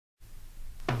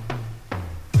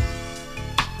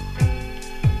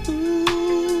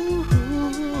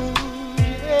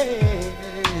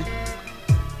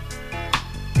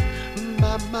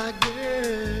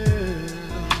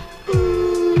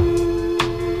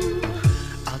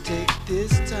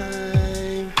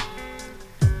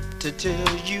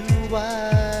tell you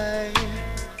why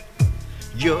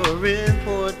you're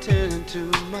important to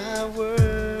my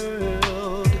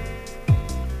world.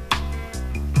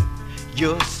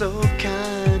 You're so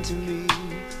kind to me.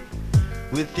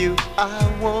 With you I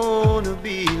wanna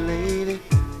be, lady.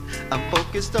 I'm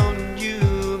focused on you,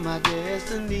 my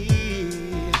destiny.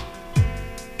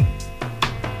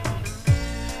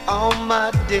 All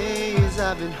my days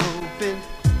I've been hoping,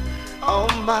 all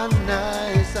my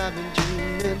nights I've been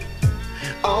dreaming,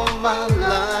 all my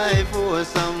life for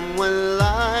someone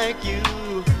like you.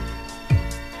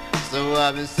 So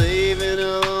I've been saving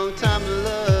a long time to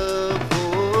love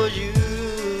for you.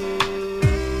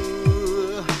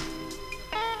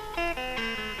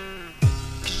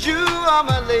 'Cause you are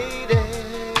my lady,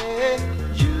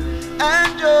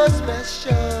 and you're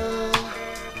special.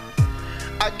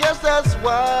 I guess that's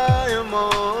why I'm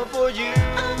all for you.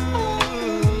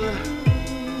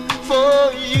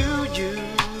 For you, you.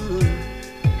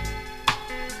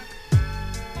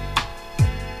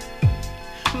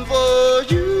 For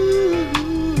you,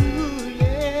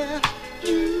 yeah,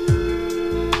 you.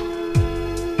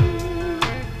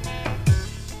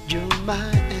 You're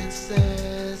my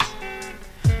answers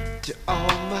to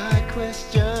all my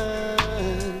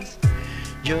questions.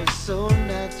 You're so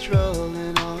natural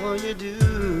in all you do,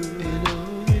 in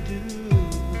all you do.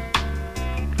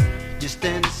 You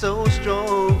stand so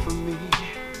strong for me,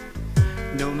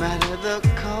 no matter the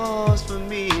cost for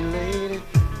me, lady.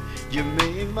 You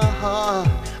made my heart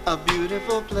a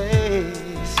beautiful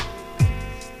place.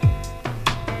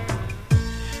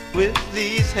 With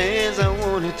these hands I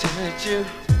wanna touch you,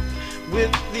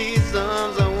 with these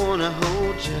arms I wanna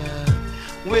hold you,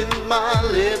 with my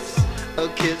lips a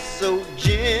kiss so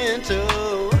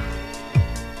gentle.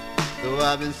 So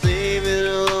I've been saving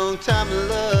a long time to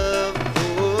love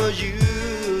for you.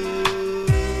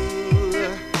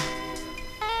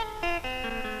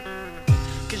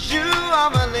 You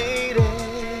are my lady,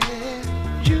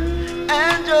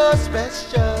 and you're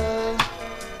special.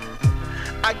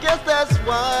 I guess that's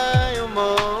why I'm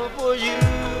all for you.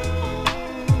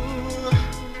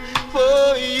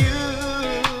 For you,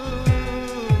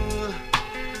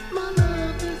 my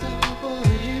love is all for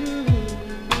you.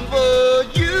 For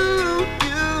you,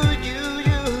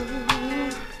 you.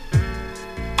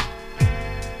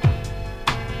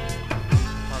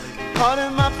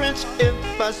 Pardon my French if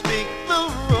I speak the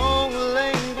wrong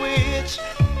language,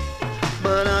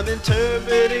 but I'm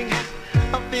interpreting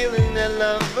a feeling that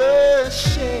lovers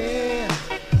share.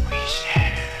 We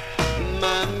share.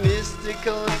 My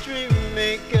mystical dream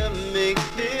maker make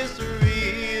this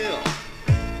real,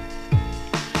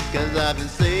 'cause I've been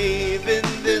saving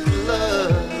this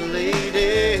love,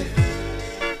 lady.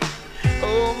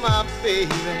 Oh my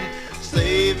baby,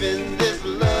 saving this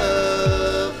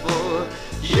love for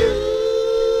you.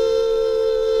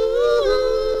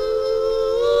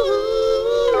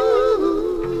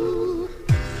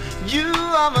 You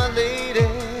are my lady,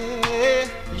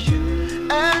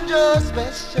 and you're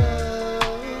special.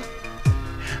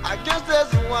 I guess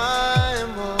that's why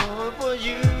I'm all for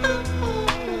you.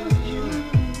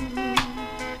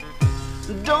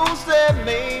 Don't say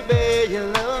maybe you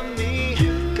love me,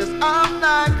 'cause I'm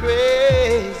not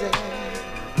crazy.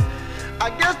 I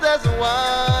guess that's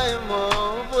why I'm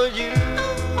all for you.